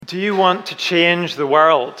Do you want to change the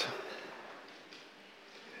world?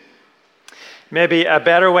 Maybe a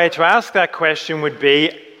better way to ask that question would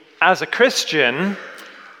be, as a Christian,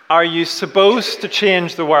 are you supposed to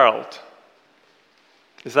change the world?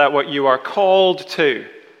 Is that what you are called to?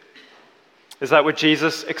 Is that what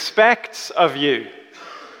Jesus expects of you?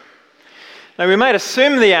 Now, we might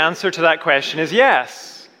assume the answer to that question is yes.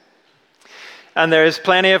 And there is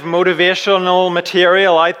plenty of motivational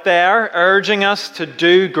material out there urging us to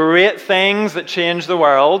do great things that change the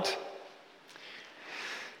world.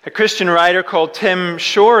 A Christian writer called Tim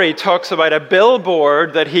Shorey talks about a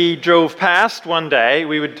billboard that he drove past one day.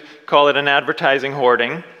 We would call it an advertising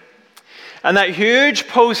hoarding. And that huge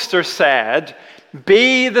poster said,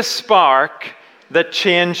 "Be the spark that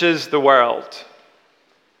changes the world."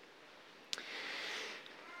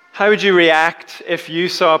 How would you react if you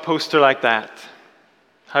saw a poster like that?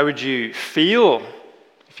 How would you feel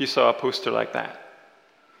if you saw a poster like that?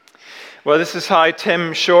 Well, this is how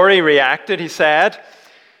Tim Shorey reacted. He said,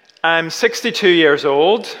 "I'm 62 years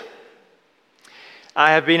old.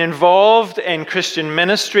 I have been involved in Christian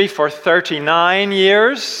ministry for 39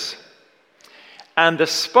 years, and the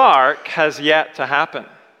spark has yet to happen.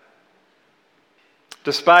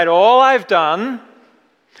 Despite all I've done,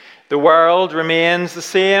 the world remains the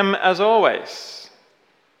same as always,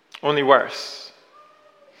 only worse.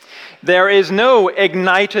 There is no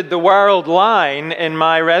ignited the world line in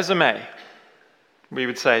my resume." We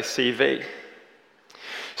would say CV.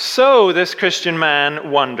 So this Christian man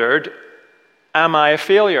wondered, am I a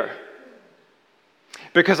failure?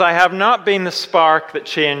 Because I have not been the spark that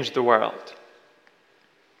changed the world.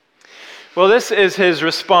 Well, this is his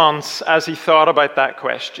response as he thought about that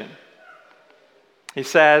question. He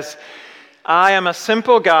says, "I am a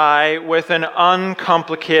simple guy with an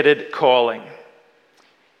uncomplicated calling.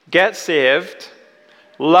 Get saved,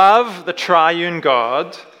 love the triune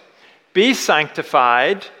God, be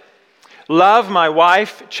sanctified, love my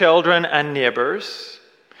wife, children, and neighbors,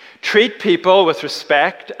 treat people with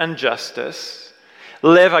respect and justice,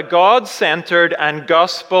 live a God-centered and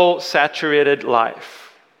gospel-saturated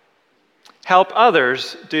life. Help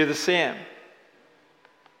others do the same."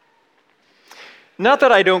 Not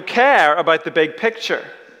that I don't care about the big picture.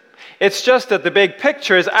 It's just that the big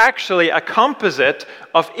picture is actually a composite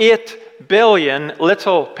of 8 billion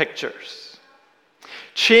little pictures.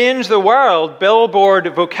 Change the world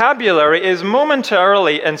billboard vocabulary is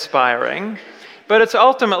momentarily inspiring, but it's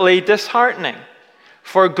ultimately disheartening,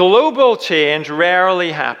 for global change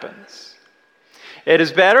rarely happens. It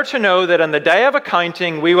is better to know that on the day of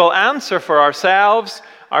accounting, we will answer for ourselves,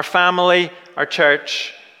 our family, our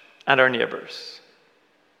church, and our neighbors.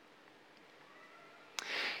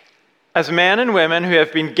 As men and women who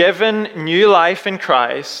have been given new life in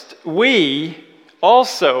Christ, we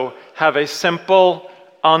also have a simple,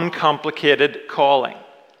 uncomplicated calling.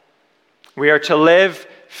 We are to live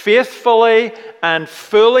faithfully and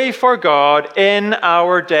fully for God in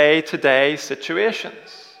our day-to-day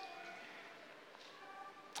situations.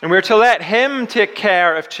 And we're to let Him take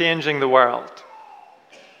care of changing the world.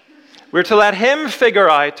 We're to let Him figure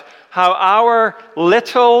out how our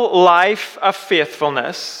little life of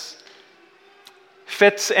faithfulness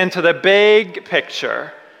fits into the big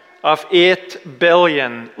picture of 8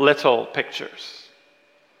 billion little pictures.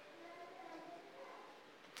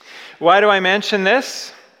 Why do I mention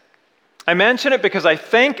this? I mention it because I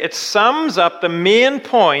think it sums up the main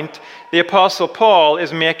point the Apostle Paul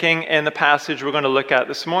is making in the passage we're going to look at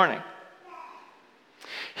this morning.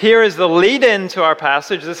 Here is the lead-in to our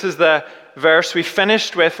passage. This is the verse we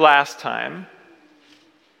finished with last time.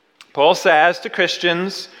 Paul says to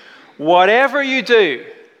Christians, "Whatever you do,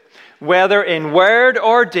 whether in word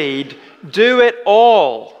or deed, do it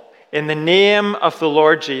all in the name of the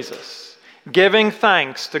Lord Jesus, giving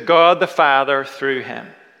thanks to God the Father through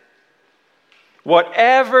Him."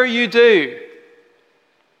 Whatever you do.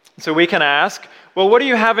 So we can ask, well, what do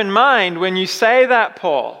you have in mind when you say that,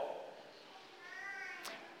 Paul?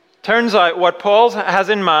 Turns out what Paul has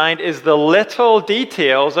in mind is the little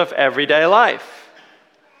details of everyday life.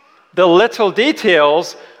 The little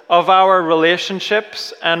details of our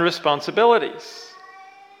relationships and responsibilities.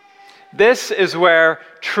 This is where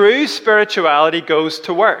true spirituality goes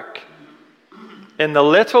to work, in the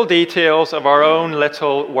little details of our own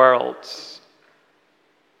little worlds.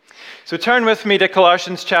 So turn with me to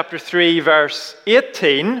Colossians chapter 3, verse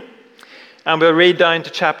 18, and we'll read down to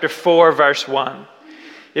chapter 4, verse 1.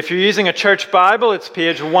 If you're using a church Bible, it's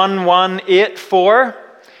page 1184.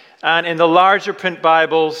 And in the larger print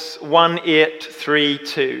Bibles,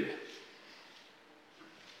 1832.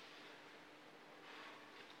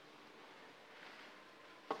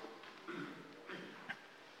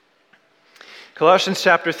 Colossians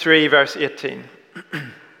chapter 3, verse 18.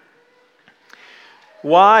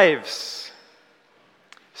 Wives,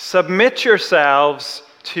 submit yourselves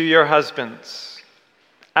to your husbands,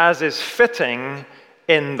 as is fitting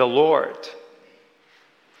in the Lord.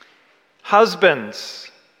 Husbands,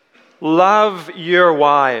 love your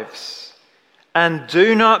wives, and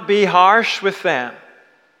do not be harsh with them.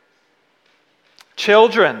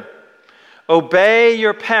 Children, obey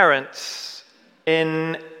your parents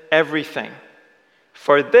in everything,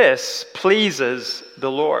 for this pleases the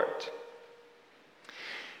Lord.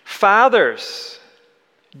 Fathers,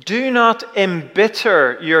 do not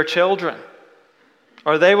embitter your children,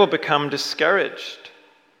 or they will become discouraged.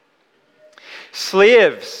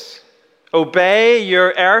 Slaves, obey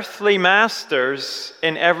your earthly masters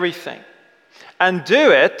in everything, and do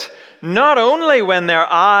it not only when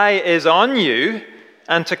their eye is on you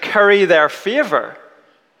and to curry their favor,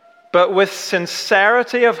 but with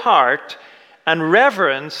sincerity of heart and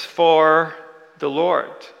reverence for the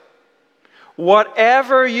Lord.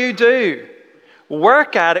 Whatever you do,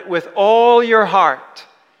 work at it with all your heart,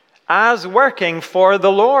 as working for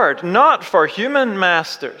the Lord, not for human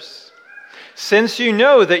masters, since you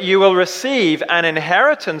know that you will receive an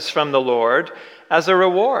inheritance from the Lord as a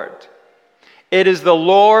reward. It is the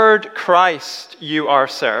Lord Christ you are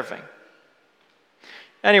serving.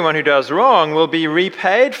 Anyone who does wrong will be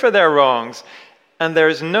repaid for their wrongs, and there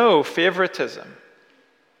is no favoritism.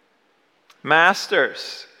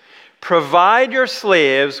 Masters, provide your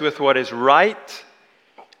slaves with what is right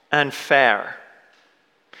and fair,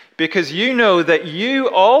 because you know that you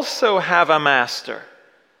also have a master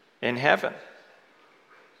in heaven.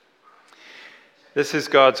 This is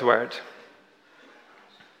God's word.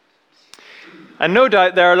 And no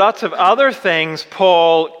doubt there are lots of other things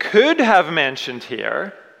Paul could have mentioned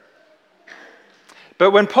here. But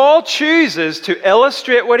when Paul chooses to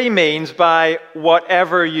illustrate what he means by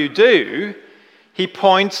whatever you do, he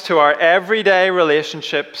points to our everyday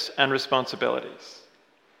relationships and responsibilities.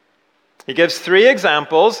 He gives 3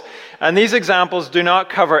 examples, and these examples do not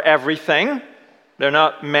cover everything. They're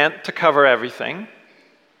not meant to cover everything.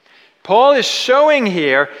 Paul is showing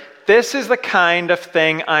here, this is the kind of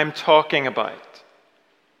thing I'm talking about.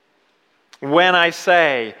 When I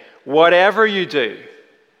say, whatever you do,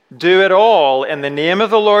 do it all in the name of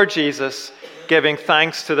the Lord Jesus, giving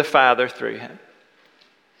thanks to the Father through him.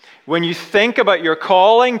 When you think about your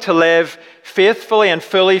calling to live faithfully and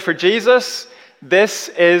fully for Jesus, this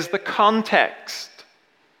is the context.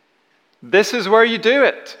 This is where you do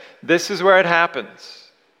it. This is where it happens.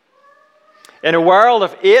 In a world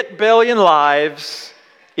of 8 billion lives,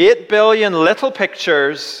 8 billion little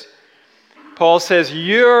pictures, Paul says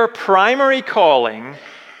your primary calling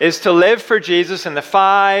is to live for Jesus in the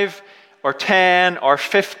 5 or 10 or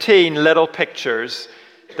 15 little pictures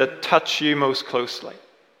that touch you most closely.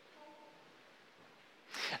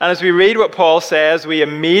 And as we read what Paul says, we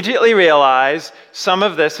immediately realize some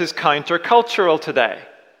of this is countercultural today.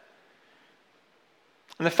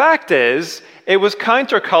 And the fact is, it was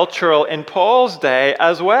countercultural in Paul's day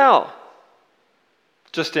as well,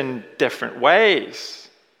 just in different ways.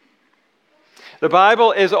 The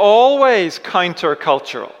Bible is always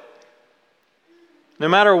countercultural. No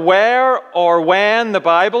matter where or when the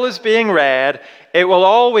Bible is being read, it will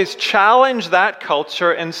always challenge that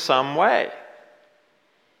culture in some way.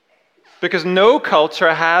 Because no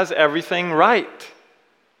culture has everything right.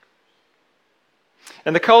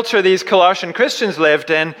 In the culture these Colossian Christians lived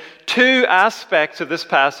in, 2 aspects of this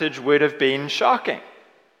passage would have been shocking.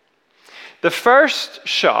 The first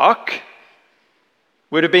shock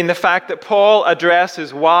would have been the fact that Paul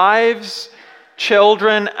addresses wives,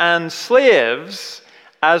 children, and slaves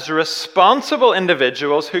as responsible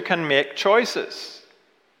individuals who can make choices.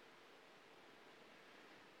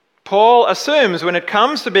 Paul assumes when it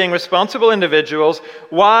comes to being responsible individuals,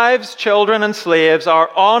 wives, children, and slaves are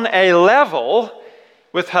on a level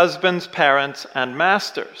with husbands, parents, and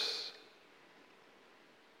masters.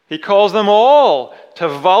 He calls them all to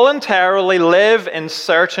voluntarily live in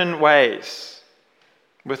certain ways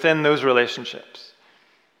within those relationships.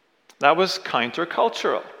 That was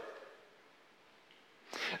countercultural.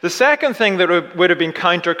 The second thing that would have been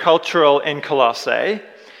countercultural in Colossae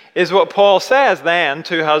is what Paul says then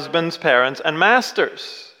to husbands, parents, and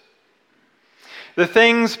masters. The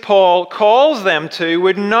things Paul calls them to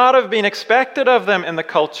would not have been expected of them in the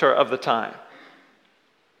culture of the time.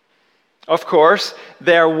 Of course,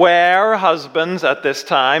 there were husbands at this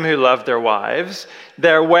time who loved their wives.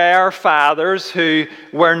 There were fathers who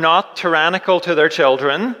were not tyrannical to their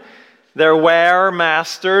children. There were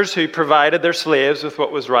masters who provided their slaves with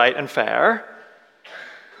what was right and fair.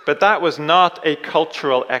 But that was not a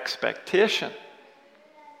cultural expectation.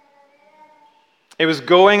 It was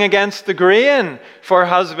going against the grain for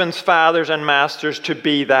husbands, fathers, and masters to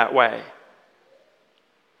be that way.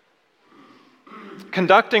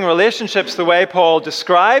 Conducting relationships the way Paul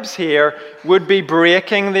describes here would be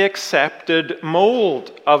breaking the accepted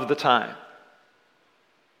mold of the time.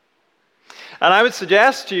 And I would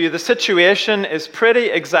suggest to you the situation is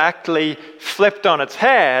pretty exactly flipped on its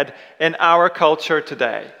head in our culture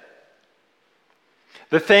today.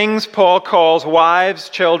 The things Paul calls wives,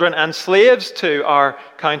 children, and slaves to are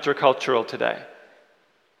countercultural today.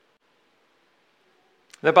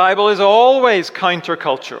 The Bible is always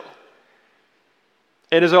countercultural.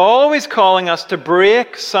 It is always calling us to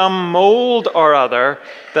break some mold or other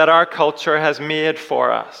that our culture has made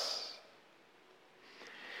for us.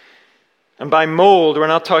 And by mold, we're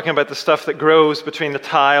not talking about the stuff that grows between the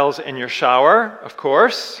tiles in your shower, of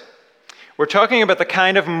course. We're talking about the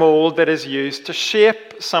kind of mold that is used to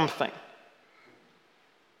shape something.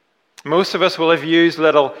 Most of us will have used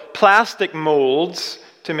little plastic molds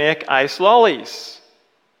to make ice lollies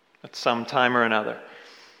at some time or another.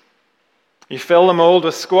 You fill the mold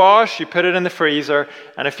with squash, you put it in the freezer,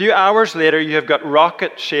 and a few hours later you have got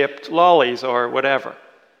rocket-shaped lollies or whatever.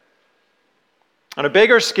 On a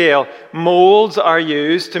bigger scale, molds are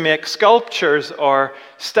used to make sculptures or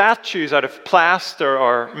statues out of plaster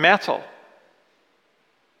or metal.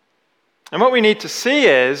 And what we need to see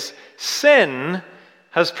is sin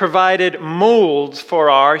has provided molds for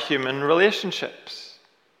our human relationships.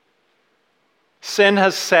 Sin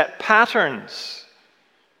has set patterns.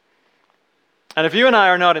 And if you and I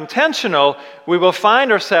are not intentional, we will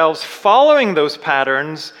find ourselves following those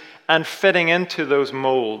patterns and fitting into those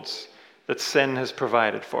molds that sin has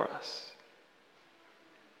provided for us.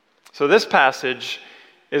 So this passage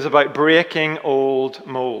is about breaking old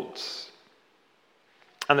molds.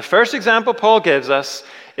 And the first example Paul gives us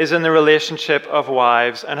is in the relationship of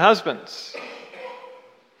wives and husbands.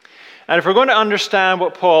 And if we're going to understand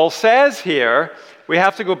what Paul says here, we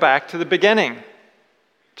have to go back to the beginning,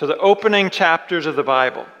 to the opening chapters of the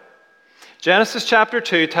Bible. Genesis chapter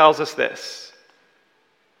 2 tells us this.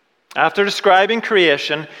 After describing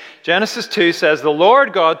creation, Genesis 2 says, "The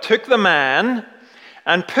Lord God took the man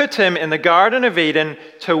and put him in the Garden of Eden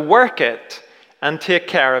to work it and take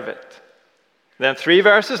care of it." Then 3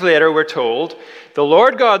 verses later we're told, "The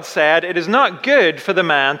Lord God said, 'It is not good for the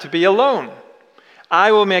man to be alone.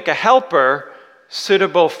 I will make a helper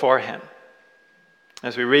suitable for him.'"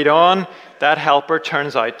 As we read on, that helper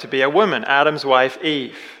turns out to be a woman, Adam's wife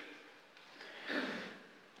Eve.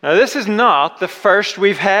 Now, this is not the first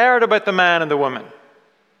we've heard about the man and the woman.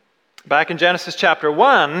 Back in Genesis chapter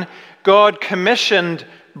 1, God commissioned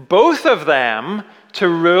both of them to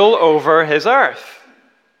rule over his earth,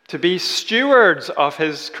 to be stewards of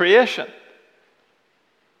his creation.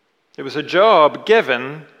 It was a job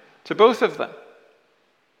given to both of them.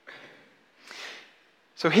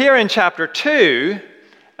 So here in chapter 2,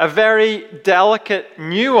 a very delicate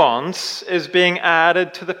nuance is being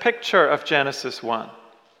added to the picture of Genesis 1.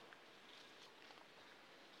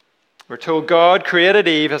 We're told God created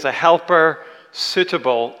Eve as a helper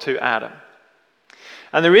suitable to Adam.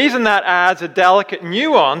 And the reason that adds a delicate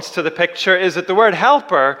nuance to the picture is that the word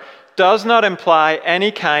helper does not imply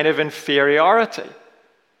any kind of inferiority.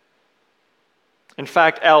 In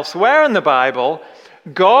fact, elsewhere in the Bible,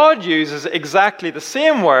 God uses exactly the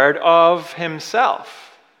same word of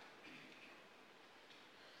himself.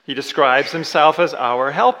 He describes himself as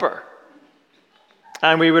our helper.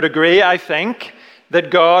 And we would agree, I think, that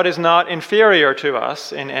God is not inferior to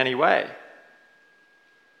us in any way.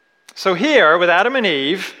 So here, with Adam and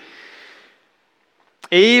Eve,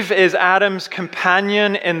 Eve is Adam's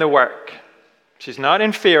companion in the work. She's not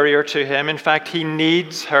inferior to him. In fact, he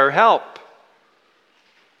needs her help.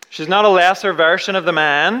 She's not a lesser version of the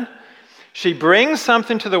man. She brings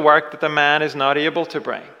something to the work that the man is not able to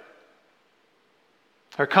bring.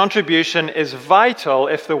 Her contribution is vital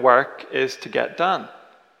if the work is to get done.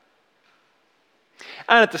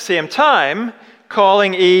 And at the same time,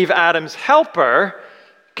 calling Eve Adam's helper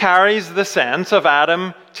carries the sense of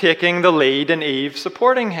Adam taking the lead and Eve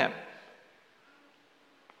supporting him.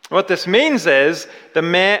 What this means is the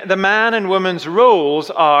man and woman's roles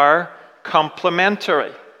are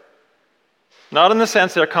complementary. Not in the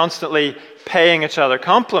sense they're constantly paying each other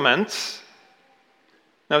compliments.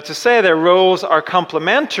 Now, to say their roles are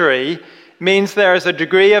complementary means there is a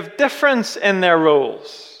degree of difference in their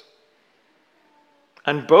roles.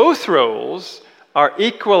 And both roles are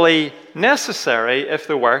equally necessary if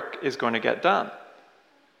the work is going to get done.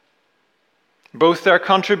 Both their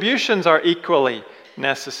contributions are equally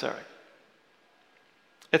necessary.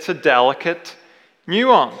 It's a delicate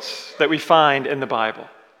nuance that we find in the Bible.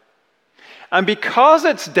 And because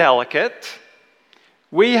it's delicate,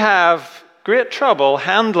 we have great trouble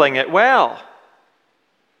handling it well.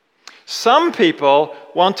 Some people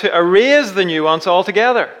want to erase the nuance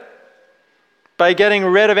altogether by getting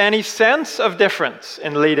rid of any sense of difference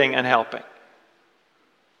in leading and helping.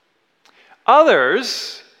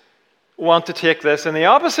 Others want to take this in the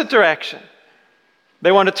opposite direction.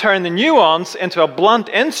 They want to turn the nuance into a blunt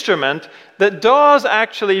instrument that does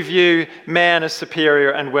actually view men as superior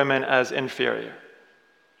and women as inferior.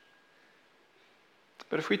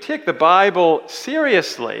 But if we take the Bible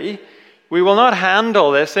seriously, we will not handle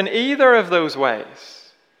this in either of those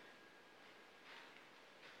ways.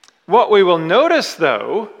 What we will notice,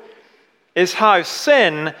 though, is how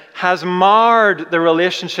sin has marred the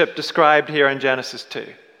relationship described here in Genesis 2.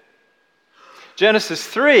 Genesis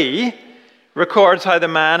 3 records how the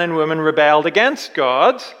man and woman rebelled against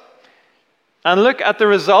God. And look at the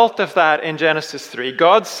result of that in Genesis 3.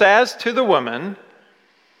 God says to the woman,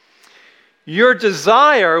 "Your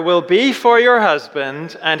desire will be for your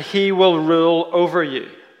husband, and he will rule over you."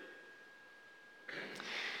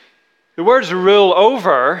 The words "rule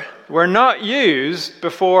over" were not used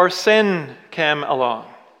before sin came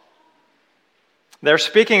along. They're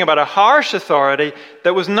speaking about a harsh authority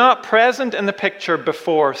that was not present in the picture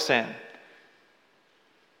before sin.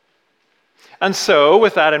 And so,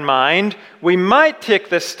 with that in mind, we might take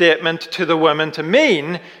this statement to the woman to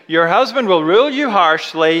mean, your husband will rule you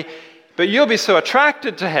harshly, but you'll be so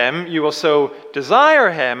attracted to him, you will so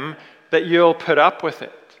desire him, that you'll put up with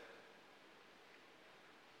it.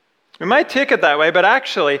 We might take it that way, but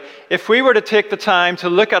actually, if we were to take the time to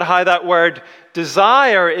look at how that word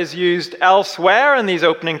desire is used elsewhere in these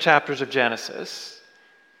opening chapters of Genesis,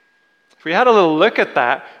 if we had a little look at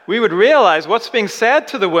that, we would realize what's being said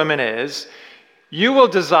to the woman is, you will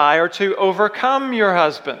desire to overcome your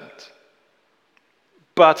husband,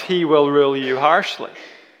 but he will rule you harshly.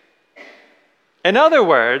 In other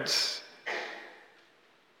words,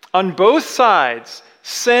 on both sides,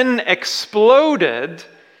 sin exploded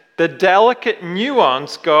the delicate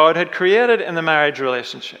nuance God had created in the marriage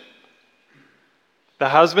relationship. The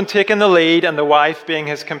husband taking the lead and the wife being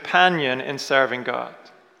his companion in serving God.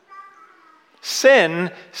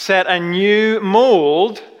 Sin set a new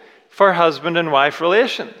mold for husband and wife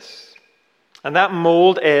relations. And that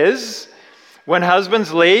mold is, when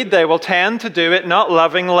husbands lead, they will tend to do it not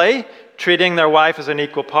lovingly, treating their wife as an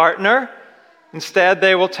equal partner. Instead,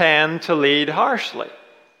 they will tend to lead harshly.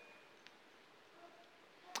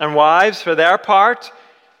 And wives, for their part,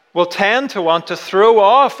 will tend to want to throw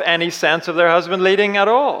off any sense of their husband leading at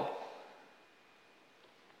all.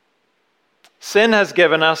 Sin has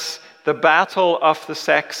given us the battle of the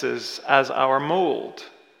sexes as our mold.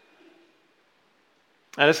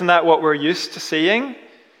 And isn't that what we're used to seeing?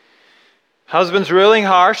 Husbands ruling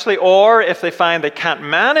harshly, or if they find they can't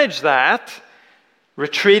manage that,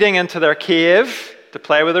 retreating into their cave to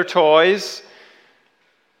play with their toys,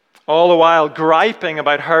 all the while griping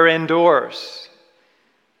about her indoors,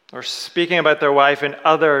 or speaking about their wife in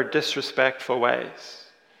other disrespectful ways.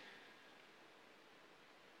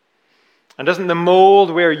 And doesn't the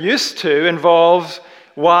mold we're used to involve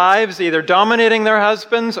wives either dominating their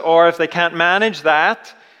husbands, or if they can't manage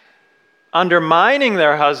that, undermining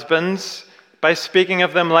their husbands by speaking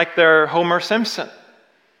of them like they're Homer Simpson,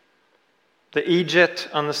 the Egypt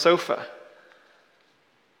on the sofa?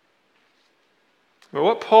 But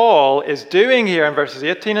what Paul is doing here in verses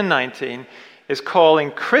 18 and 19 is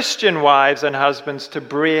calling Christian wives and husbands to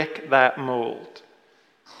break that mold.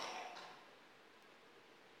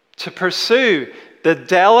 To pursue the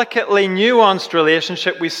delicately nuanced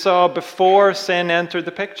relationship we saw before sin entered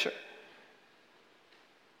the picture.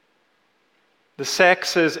 The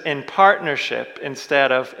sexes in partnership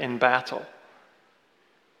instead of in battle.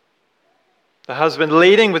 The husband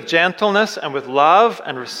leading with gentleness and with love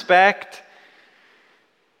and respect,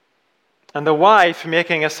 and the wife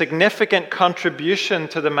making a significant contribution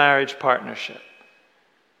to the marriage partnership,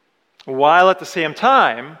 while at the same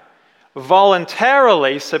time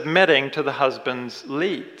voluntarily submitting to the husband's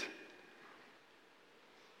lead.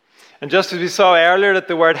 And just as we saw earlier that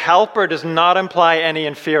the word helper does not imply any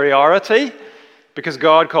inferiority, because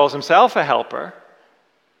God calls himself a helper,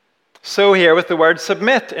 so here with the word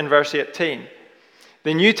submit in verse 18.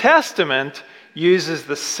 The New Testament uses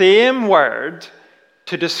the same word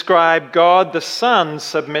to describe God the Son's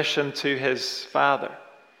submission to his Father.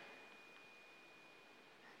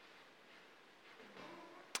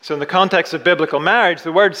 So in the context of biblical marriage,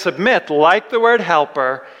 the word submit, like the word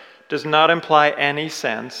helper, does not imply any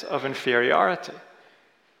sense of inferiority.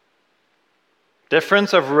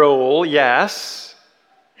 Difference of role, yes.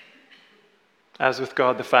 as with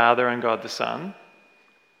God the Father and God the Son.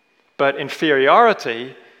 But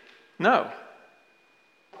inferiority, no.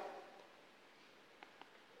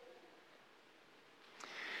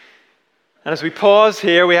 And as we pause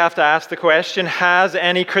here, we have to ask the question, has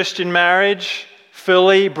any Christian marriage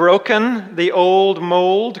fully broken the old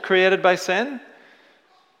mold created by sin?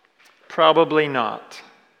 Probably not.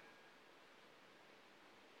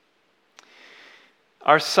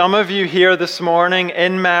 Are some of you here this morning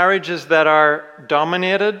in marriages that are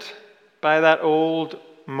dominated by that old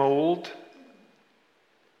mold?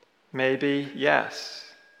 Maybe yes.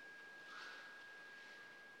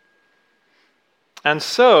 And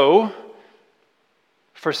so,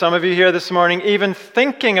 for some of you here this morning, even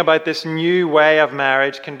thinking about this new way of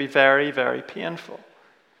marriage can be very, very painful.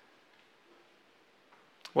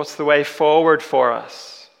 What's the way forward for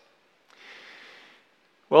us?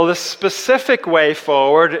 Well, the specific way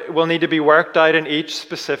forward will need to be worked out in each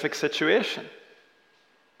specific situation,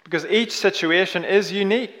 because each situation is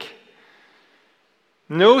unique.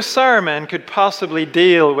 No sermon could possibly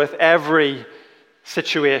deal with every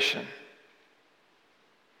situation.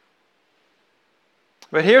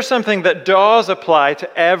 But here's something that does apply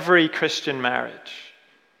to every Christian marriage.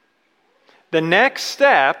 The next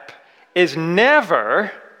step is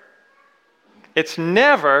never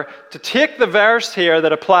to take the verse here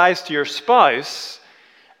that applies to your spouse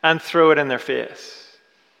and throw it in their face.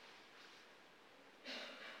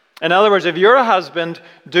 In other words, if you're a husband,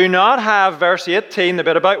 do not have verse 18, the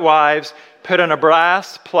bit about wives, put on a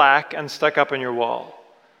brass plaque and stuck up on your wall.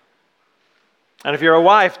 And if you're a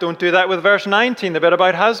wife, don't do that with verse 19, the bit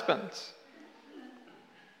about husbands.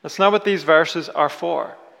 That's not what these verses are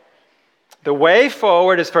for. The way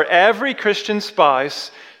forward is for every Christian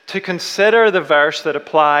spouse to consider the verse that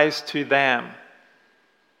applies to them.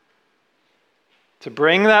 To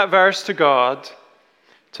bring that verse to God,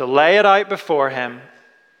 to lay it out before Him,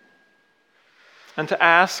 and to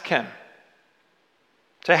ask Him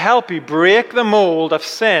to help you break the mold of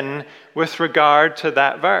sin with regard to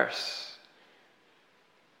that verse.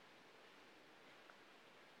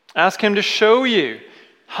 Ask Him to show you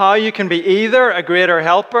how you can be either a greater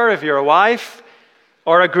helper if you're a wife,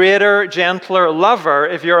 or a greater, gentler lover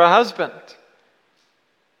if you're a husband.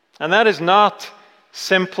 And that is not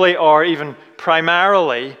simply or even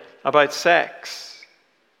primarily about sex.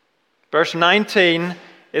 Verse 19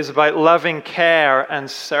 is about loving care and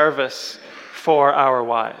service for our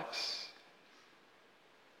wives.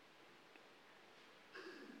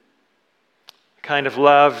 The kind of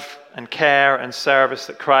love and care and service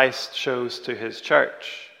that Christ shows to His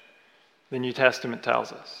church, the New Testament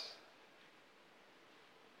tells us.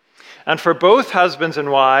 And for both husbands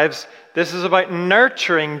and wives, this is about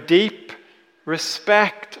nurturing deep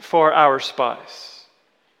respect for our spouse.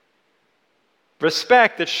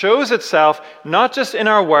 Respect that shows itself not just in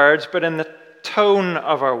our words, but in the tone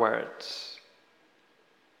of our words.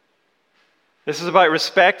 This is about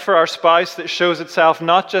respect for our spouse that shows itself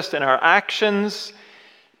not just in our actions,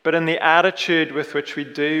 but in the attitude with which we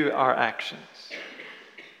do our actions.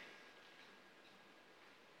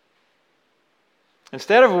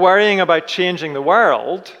 Instead of worrying about changing the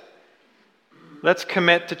world, let's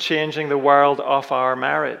commit to changing the world of our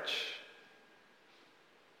marriage.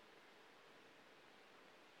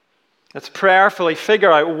 Let's prayerfully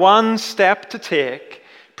figure out one step to take,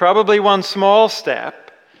 probably one small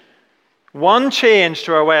step, one change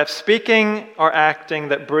to our way of speaking or acting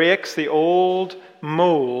that breaks the old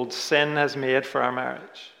mold sin has made for our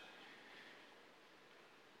marriage.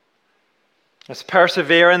 Let's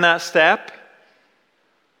persevere in that step.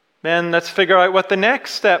 Then let's figure out what the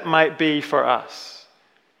next step might be for us.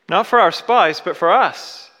 Not for our spouse, but for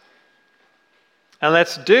us. And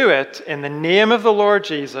let's do it in the name of the Lord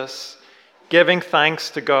Jesus, giving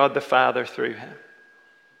thanks to God the Father through Him.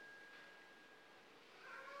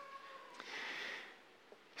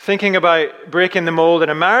 Thinking about breaking the mold in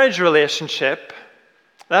a marriage relationship,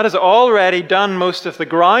 that has already done most of the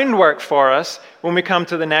groundwork for us when we come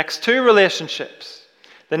to the next two relationships.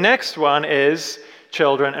 The next one is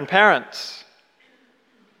children and parents.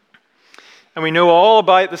 And we know all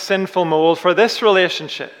about the sinful mold for this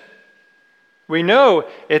relationship. We know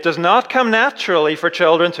it does not come naturally for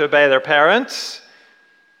children to obey their parents.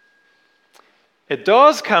 It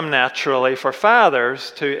does come naturally for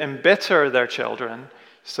fathers to embitter their children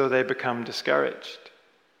so they become discouraged.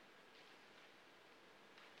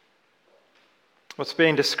 What's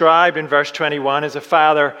being described in verse 21 is a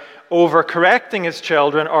father overcorrecting his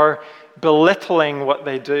children or belittling what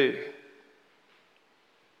they do.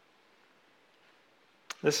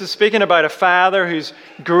 This is speaking about a father who's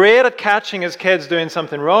great at catching his kids doing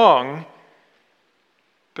something wrong,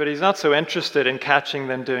 but he's not so interested in catching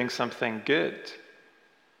them doing something good.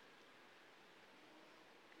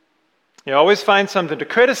 He always finds something to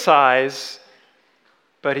criticize,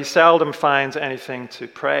 but he seldom finds anything to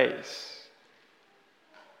praise.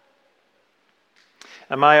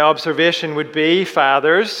 And my observation would be,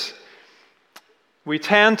 fathers, we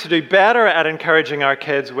tend to do better at encouraging our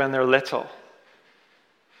kids when they're little.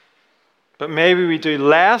 But maybe we do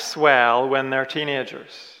less well when they're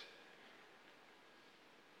teenagers.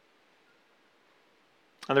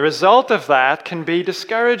 And the result of that can be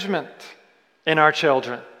discouragement in our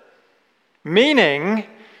children. Meaning,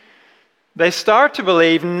 they start to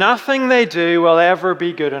believe nothing they do will ever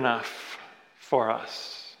be good enough for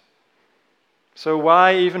us. So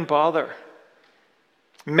why even bother?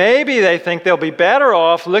 Maybe they think they'll be better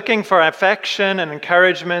off looking for affection and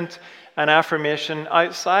encouragement and affirmation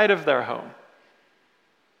outside of their home.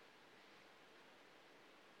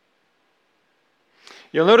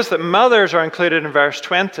 You'll notice that mothers are included in verse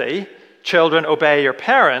 20. Children, obey your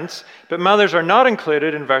parents. But mothers are not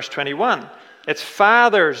included in verse 21. It's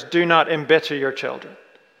fathers, do not embitter your children.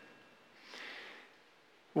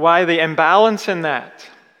 Why the imbalance in that?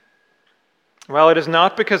 Well, it is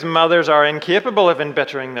not because mothers are incapable of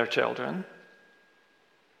embittering their children.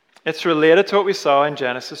 It's related to what we saw in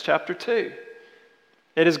Genesis chapter 2.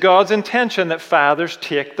 It is God's intention that fathers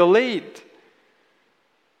take the lead.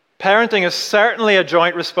 Parenting is certainly a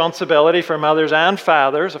joint responsibility for mothers and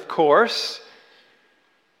fathers, of course.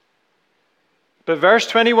 But verse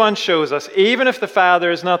 21 shows us, even if the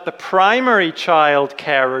father is not the primary child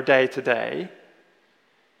carer day to day,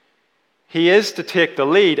 he is to take the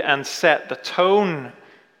lead and set the tone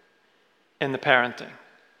in the parenting.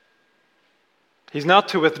 He's not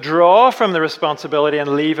to withdraw from the responsibility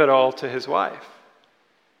and leave it all to his wife.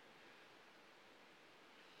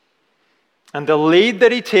 And the lead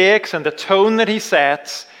that he takes and the tone that he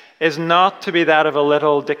sets is not to be that of a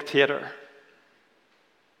little dictator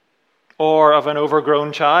or of an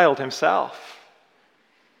overgrown child himself.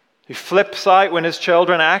 He flips out when his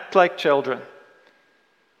children act like children.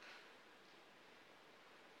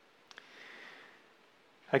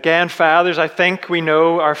 Again, fathers, I think we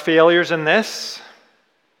know our failures in this.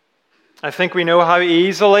 I think we know how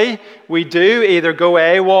easily we do either go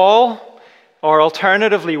AWOL or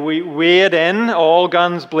alternatively we wade in, all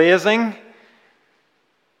guns blazing,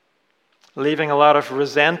 leaving a lot of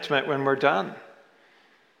resentment when we're done.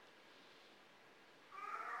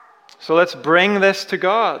 So let's bring this to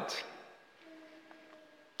God.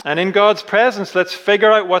 And in God's presence, let's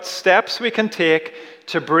figure out what steps we can take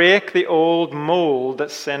to break the old mold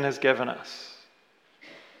that sin has given us.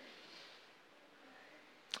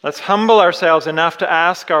 Let's humble ourselves enough to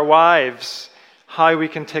ask our wives how we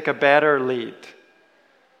can take a better lead.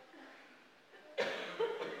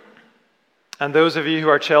 And those of you who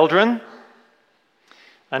are children,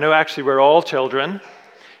 I know actually we're all children,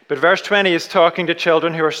 but verse 20 is talking to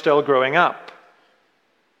children who are still growing up.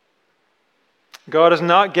 God has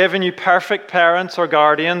not given you perfect parents or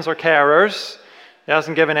guardians or carers. He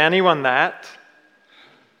hasn't given anyone that.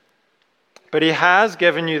 But He has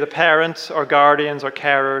given you the parents or guardians or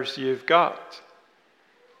carers you've got.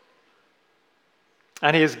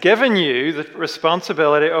 And He has given you the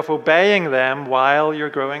responsibility of obeying them while you're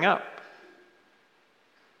growing up.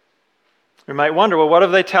 We might wonder, well, what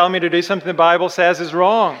if they tell me to do something the Bible says is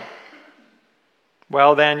wrong?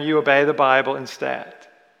 Well, then you obey the Bible instead.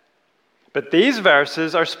 But these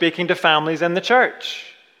verses are speaking to families in the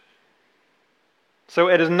church. So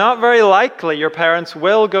it is not very likely your parents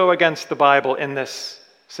will go against the Bible in this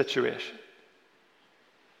situation.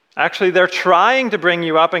 Actually, they're trying to bring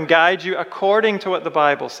you up and guide you according to what the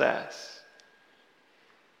Bible says.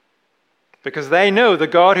 Because they know the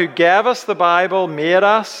God who gave us the Bible made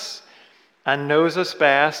us and knows us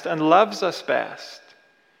best and loves us best.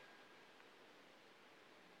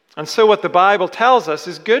 And so what the Bible tells us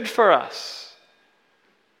is good for us,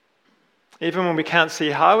 even when we can't see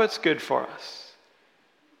how it's good for us.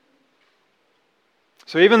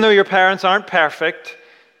 So even though your parents aren't perfect,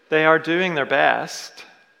 they are doing their best.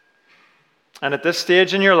 And at this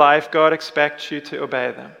stage in your life, God expects you to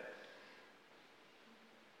obey them.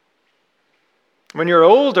 When you're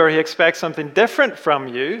older, He expects something different from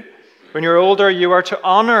you. When you're older, you are to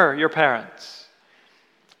honor your parents,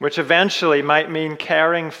 which eventually might mean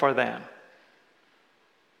caring for them.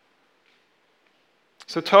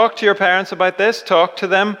 So talk to your parents about this. Talk to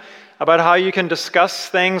them about how you can discuss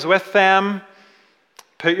things with them.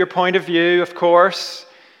 Put your point of view, of course.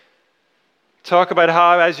 Talk about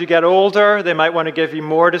how, as you get older, they might want to give you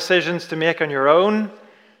more decisions to make on your own.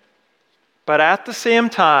 But at the same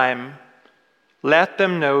time, let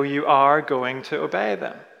them know you are going to obey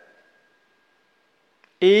them,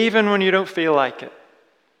 even when you don't feel like it.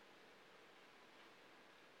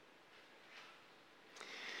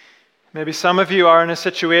 Maybe some of you are in a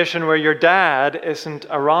situation where your dad isn't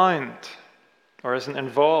around or isn't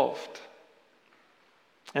involved.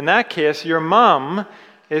 In that case, your mum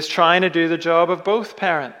is trying to do the job of both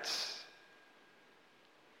parents.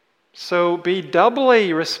 So be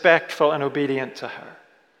doubly respectful and obedient to her.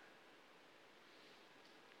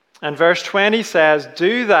 And verse 20 says,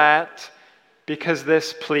 do that because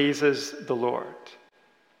this pleases the Lord.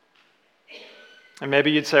 And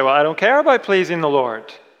maybe you'd say, well, I don't care about pleasing the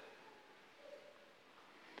Lord.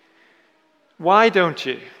 Why don't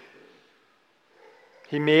you?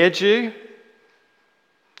 He made you.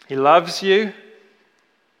 He loves you.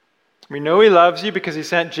 We know he loves you because he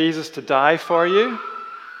sent Jesus to die for you.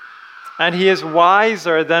 And he is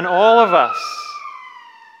wiser than all of us.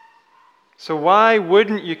 So why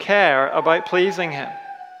wouldn't you care about pleasing him?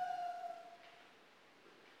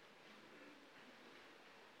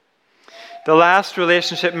 The last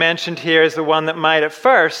relationship mentioned here is the one that might at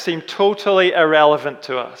first seem totally irrelevant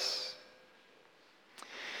to us.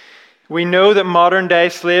 We know that modern day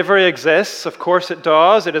slavery exists. Of course it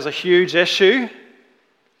does. It is a huge issue.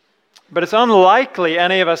 But it's unlikely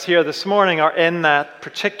any of us here this morning are in that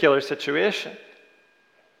particular situation.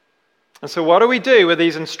 And so what do we do with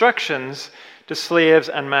these instructions to slaves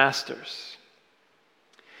and masters?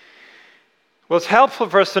 Well, it's helpful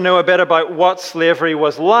for us to know a bit about what slavery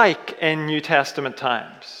was like in New Testament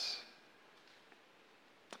times.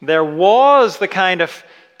 There was the kind of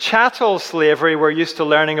chattel slavery we're used to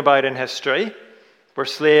learning about in history, where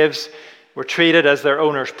slaves were treated as their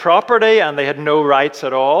owner's property and they had no rights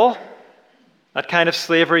at all. That kind of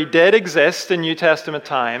slavery did exist in New Testament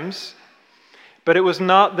times, but it was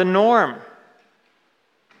not the norm.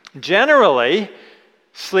 Generally,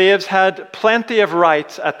 slaves had plenty of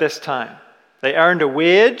rights at this time. They earned a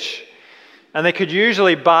wage, and they could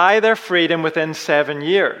usually buy their freedom within 7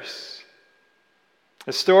 years.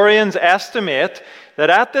 Historians estimate that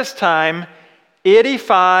at this time,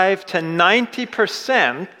 85 to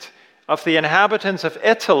 90% of the inhabitants of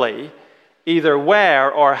Italy either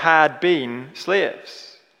were or had been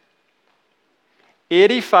slaves.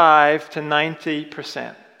 85 to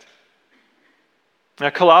 90%. Now,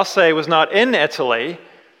 Colossae was not in Italy,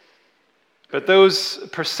 but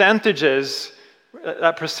that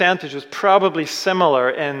percentage was probably similar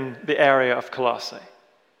in the area of Colossae.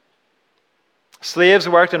 Slaves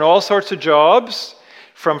worked in all sorts of jobs,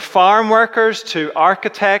 from farm workers to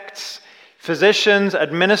architects, physicians,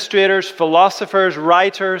 administrators, philosophers,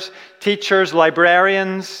 writers, teachers,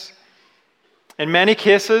 librarians. In many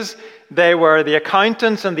cases, they were the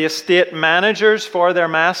accountants and the estate managers for their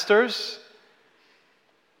masters.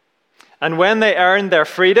 And when they earned their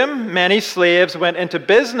freedom, many slaves went into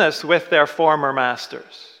business with their former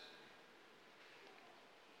masters.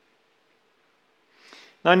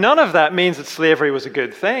 Now, none of that means that slavery was a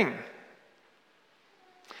good thing.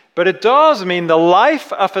 But it does mean the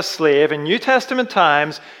life of a slave in New Testament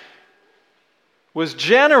times was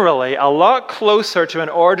generally a lot closer to an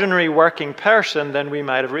ordinary working person than we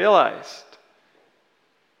might have realized.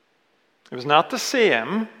 It was not the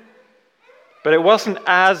same, but it wasn't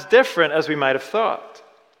as different as we might have thought.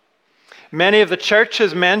 Many of the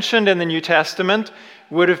churches mentioned in the New Testament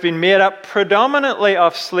would have been made up predominantly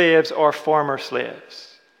of slaves or former slaves.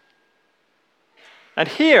 And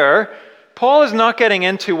here, Paul is not getting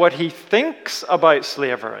into what he thinks about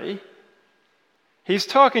slavery. He's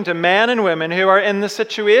talking to men and women who are in the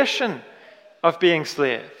situation of being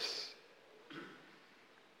slaves.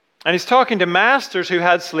 And he's talking to masters who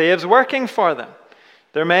had slaves working for them.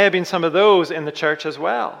 There may have been some of those in the church as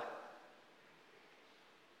well.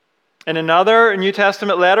 In another New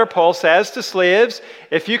Testament letter, Paul says to slaves,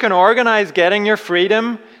 if you can organize getting your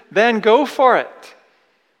freedom, then go for it.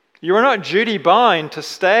 You are not duty-bound to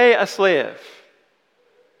stay a slave.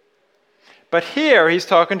 But here he's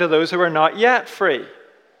talking to those who are not yet free.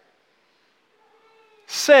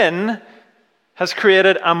 Sin has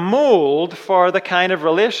created a mold for the kind of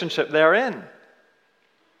relationship they're in.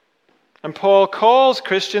 And Paul calls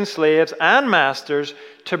Christian slaves and masters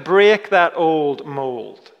to break that old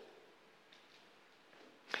mold.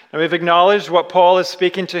 Now, we've acknowledged what Paul is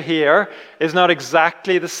speaking to here is not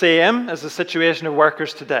exactly the same as the situation of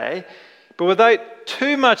workers today, but without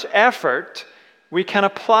too much effort, we can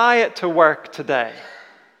apply it to work today.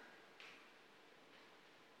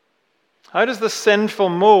 How does the sinful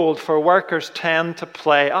mold for workers tend to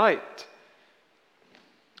play out?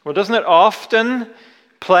 Well, doesn't it often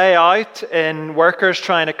play out in workers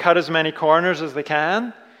trying to cut as many corners as they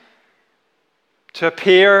can? to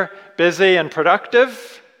appear busy and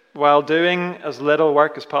productive while doing as little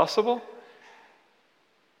work as possible,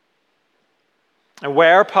 and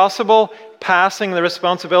where possible, passing the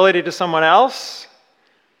responsibility to someone else,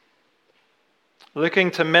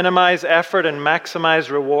 looking to minimize effort and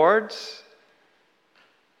maximize rewards.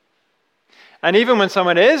 And even when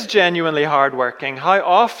someone is genuinely hardworking, how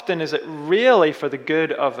often is it really for the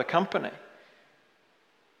good of the company?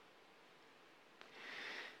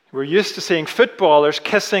 We're used to seeing footballers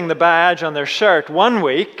kissing the badge on their shirt one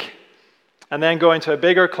week and then going to a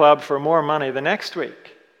bigger club for more money the next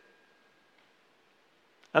week.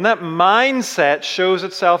 And that mindset shows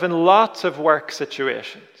itself in lots of work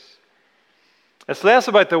situations. It's less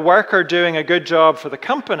about the worker doing a good job for the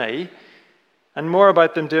company and more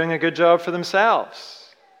about them doing a good job for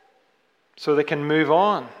themselves so they can move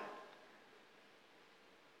on.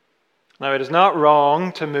 Now, it is not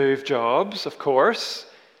wrong to move jobs, of course,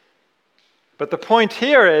 but the point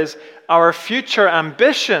here is our future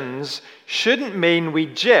ambitions shouldn't mean we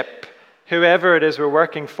gyp whoever it is we're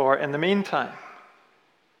working for in the meantime.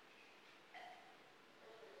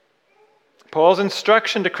 Paul's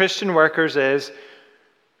instruction to Christian workers is,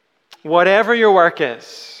 whatever your work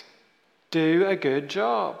is, do a good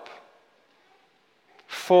job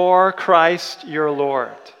for Christ your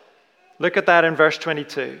Lord. Look at that in verse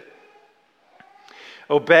 22.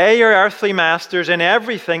 Obey your earthly masters in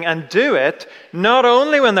everything, and do it not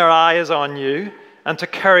only when their eye is on you and to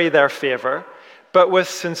curry their favor, but with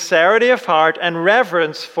sincerity of heart and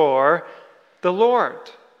reverence for the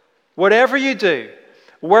Lord. Whatever you do,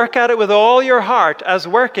 work at it with all your heart as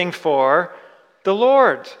working for the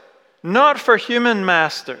Lord, not for human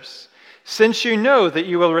masters, since you know that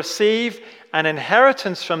you will receive an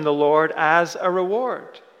inheritance from the Lord as a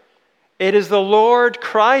reward. It is the Lord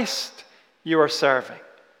Christ you are serving.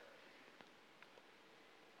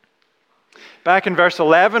 Back in verse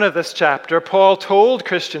 11 of this chapter, Paul told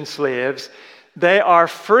Christian slaves they are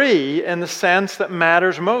free in the sense that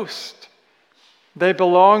matters most. They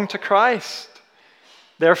belong to Christ.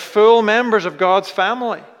 They're full members of God's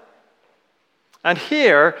family. And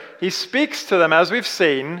here, he speaks to them, as we've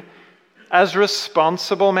seen, as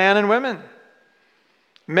responsible men and women.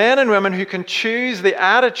 Men and women who can choose the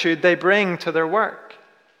attitude they bring to their work.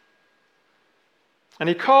 And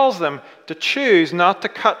he calls them to choose not to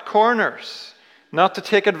cut corners, not to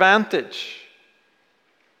take advantage.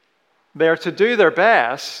 They are to do their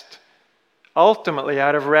best, ultimately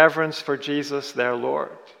out of reverence for Jesus, their Lord.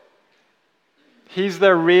 He's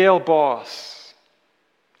their real boss.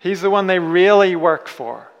 He's the one they really work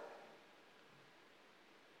for.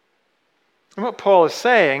 And what Paul is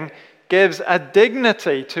saying gives a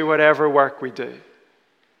dignity to whatever work we do.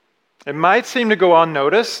 It might seem to go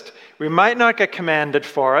unnoticed. We might not get commended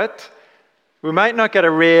for it. We might not get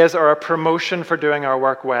a raise or a promotion for doing our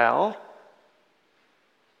work well.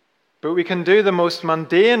 But we can do the most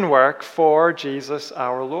mundane work for Jesus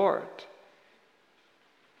our Lord.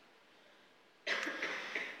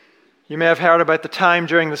 You may have heard about the time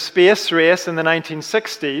during the space race in the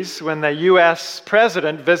 1960s when the US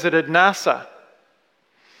president visited NASA.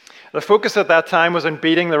 The focus at that time was on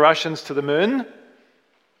beating the Russians to the moon.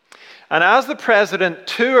 And as the president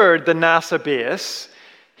toured the NASA base,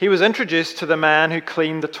 he was introduced to the man who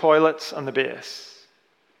cleaned the toilets on the base.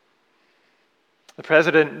 The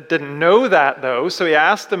president didn't know that, though, so he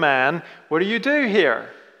asked the man, "What do you do here?"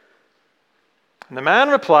 And the man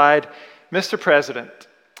replied, "Mr. President,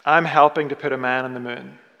 I'm helping to put a man on the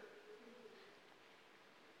moon."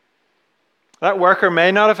 That worker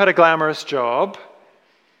may not have had a glamorous job.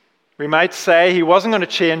 We might say he wasn't going to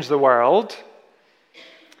change the world,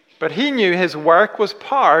 but he knew his work was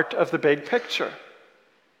part of the big picture.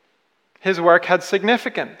 His work had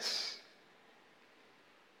significance.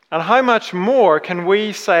 And how much more can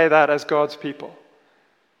we say that as God's people?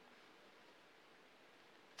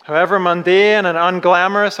 However mundane and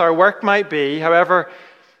unglamorous our work might be, however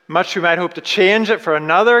much we might hope to change it for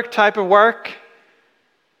another type of work,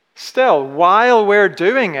 still, while we're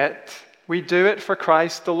doing it, we do it for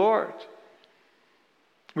Christ the Lord.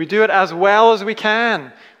 We do it as well as we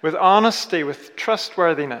can, with honesty, with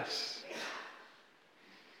trustworthiness.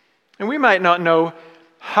 And we might not know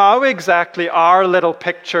how exactly our little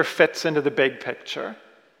picture fits into the big picture,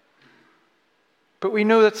 but we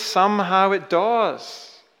know that somehow it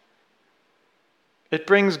does. It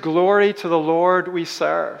brings glory to the Lord we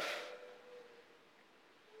serve.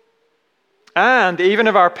 And even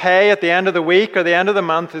if our pay at the end of the week or the end of the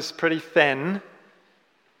month is pretty thin,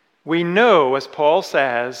 we know, as Paul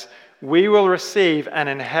says, we will receive an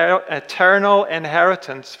eternal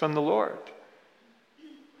inheritance from the Lord.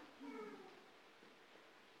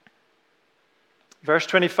 Verse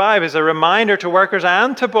 25 is a reminder to workers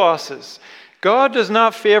and to bosses. God does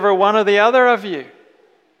not favor one or the other of you.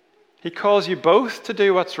 He calls you both to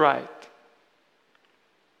do what's right.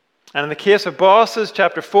 And in the case of bosses,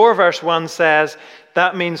 chapter 4, verse 1 says,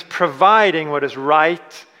 that means providing what is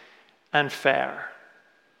right and fair.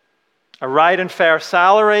 A right and fair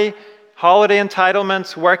salary, holiday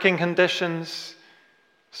entitlements, working conditions,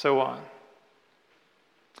 so on.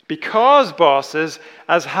 Because, bosses,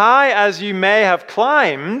 as high as you may have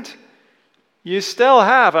climbed, you still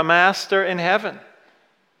have a master in heaven.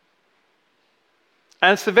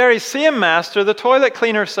 And it's the very same master the toilet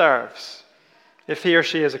cleaner serves, if he or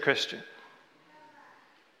she is a Christian.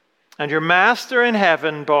 And your master in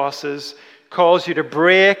heaven, bosses, calls you to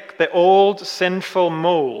break the old sinful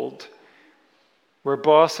mold where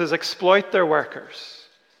bosses exploit their workers.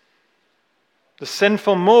 The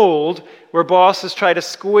sinful mold where bosses try to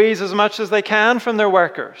squeeze as much as they can from their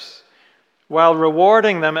workers while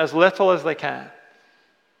rewarding them as little as they can.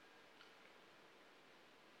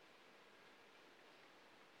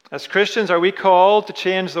 As Christians, are we called to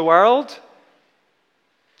change the world?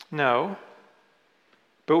 No.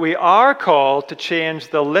 But we are called to change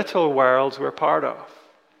the little worlds we're part of.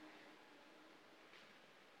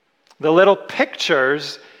 The little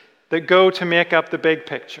pictures that go to make up the big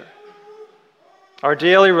picture. Our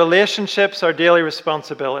daily relationships, our daily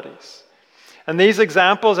responsibilities. And these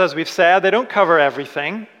examples, as we've said, they don't cover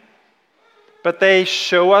everything, but they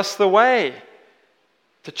show us the way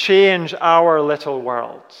to change our little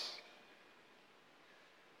worlds.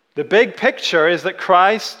 The big picture is that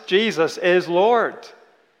Christ Jesus is Lord.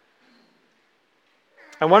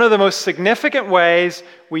 And one of the most significant ways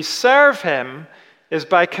we serve him is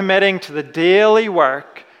by committing to the daily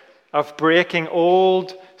work of breaking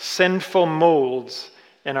old, sinful molds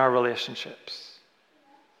in our relationships.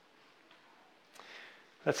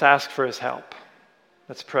 Let's ask for his help.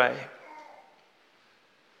 Let's pray.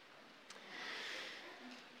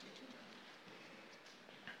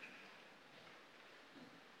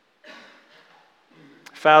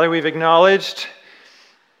 Father, we've acknowledged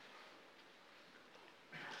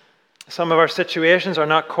some of our situations are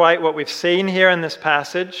not quite what we've seen here in this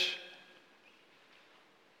passage.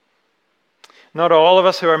 Not all of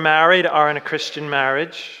us who are married are in a Christian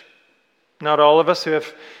marriage. Not all of us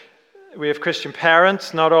we have Christian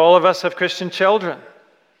parents. Not all of us have Christian children.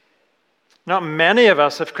 Not many of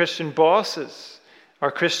us have Christian bosses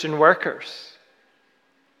or Christian workers.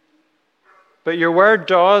 But your word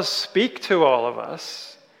does speak to all of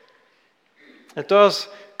us. It does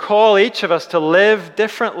call each of us to live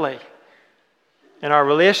differently in our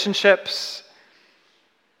relationships.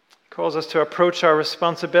 It calls us to approach our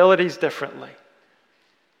responsibilities differently.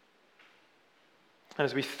 And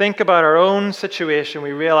as we think about our own situation,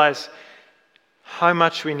 we realize how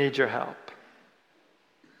much we need your help.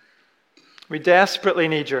 We desperately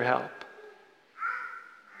need your help.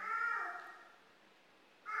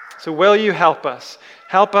 So will you help us?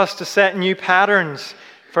 Help us to set new patterns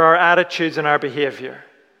for our attitudes and our behavior.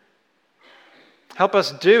 Help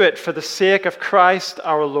us do it for the sake of Christ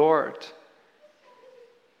our Lord.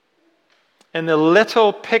 In the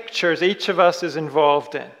little pictures each of us is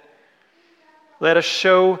involved in, let us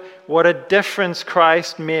show what a difference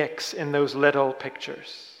Christ makes in those little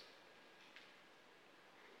pictures.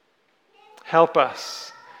 Help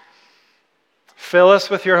us. Fill us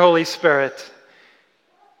with your Holy Spirit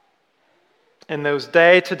in those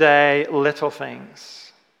day-to-day little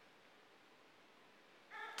things.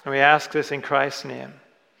 And we ask this in Christ's name.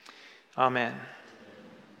 Amen.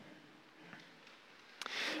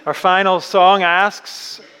 Our final song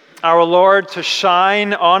asks our Lord to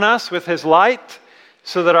shine on us with his light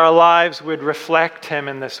so that our lives would reflect him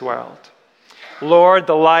in this world. Lord,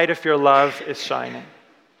 the light of your love is shining.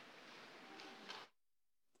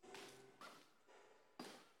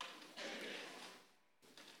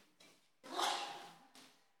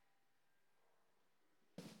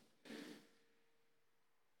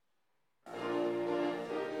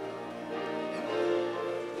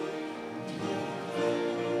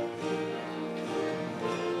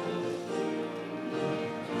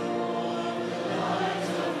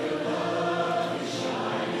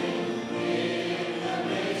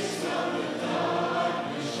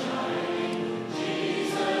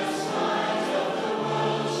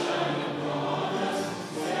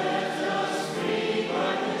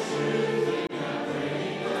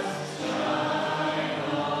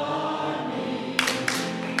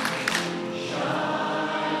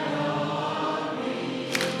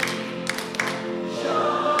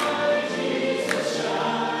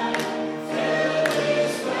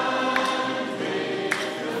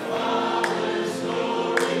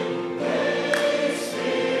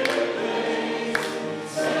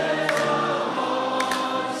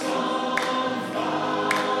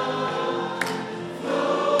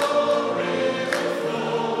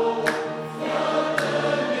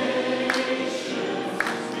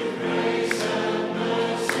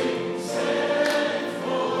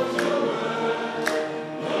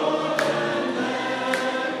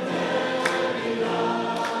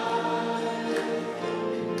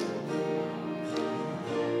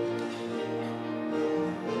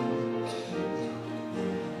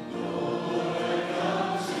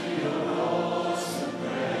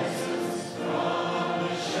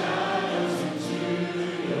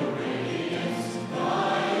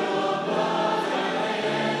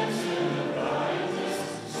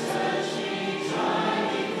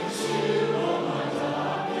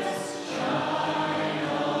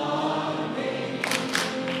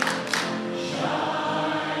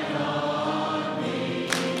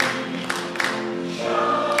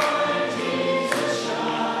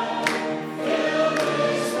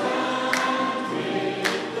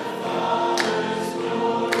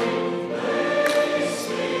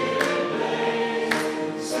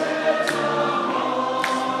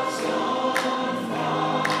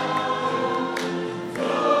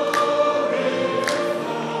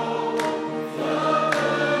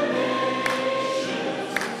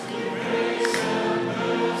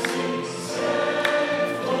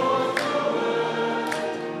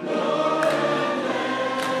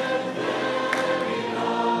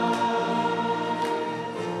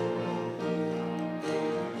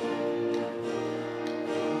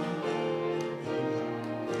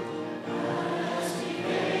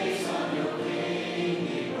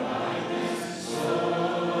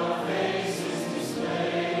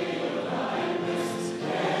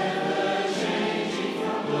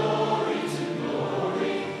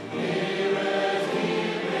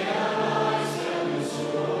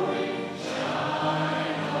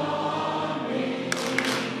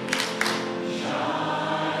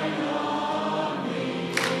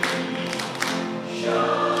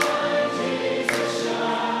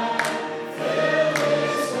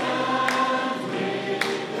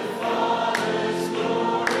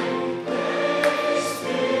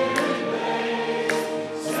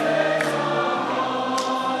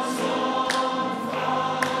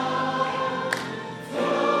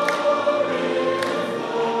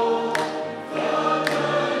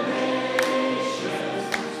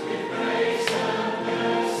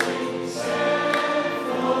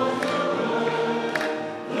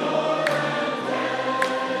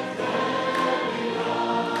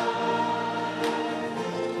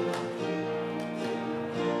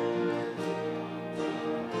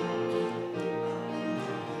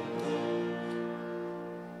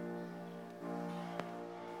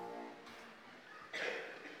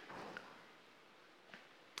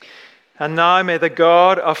 And now may the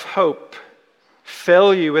God of hope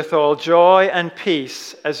fill you with all joy and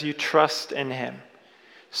peace as you trust in him,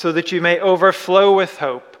 so that you may overflow with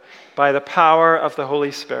hope by the power of the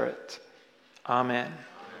Holy Spirit. Amen.